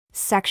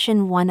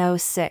Section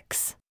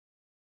 106.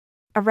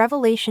 A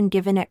revelation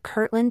given at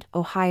Kirtland,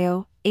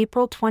 Ohio,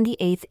 April 28,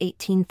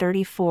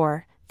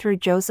 1834, through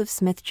Joseph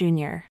Smith,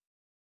 Jr.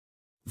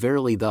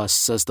 Verily thus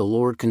says the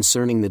Lord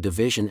concerning the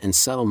division and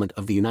settlement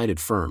of the united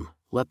firm,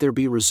 let there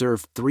be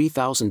reserved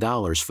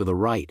 $3,000 for the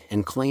right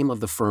and claim of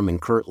the firm in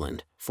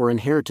Kirtland, for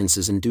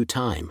inheritances in due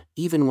time,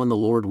 even when the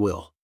Lord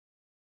will.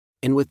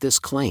 And with this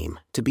claim,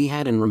 to be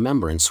had in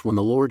remembrance when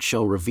the Lord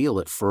shall reveal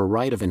it for a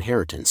right of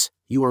inheritance,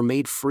 you are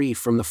made free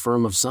from the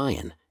firm of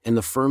Zion, and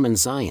the firm in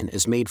Zion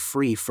is made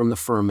free from the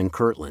firm in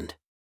Kirtland.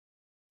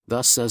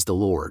 Thus says the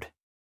Lord.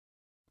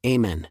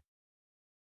 Amen.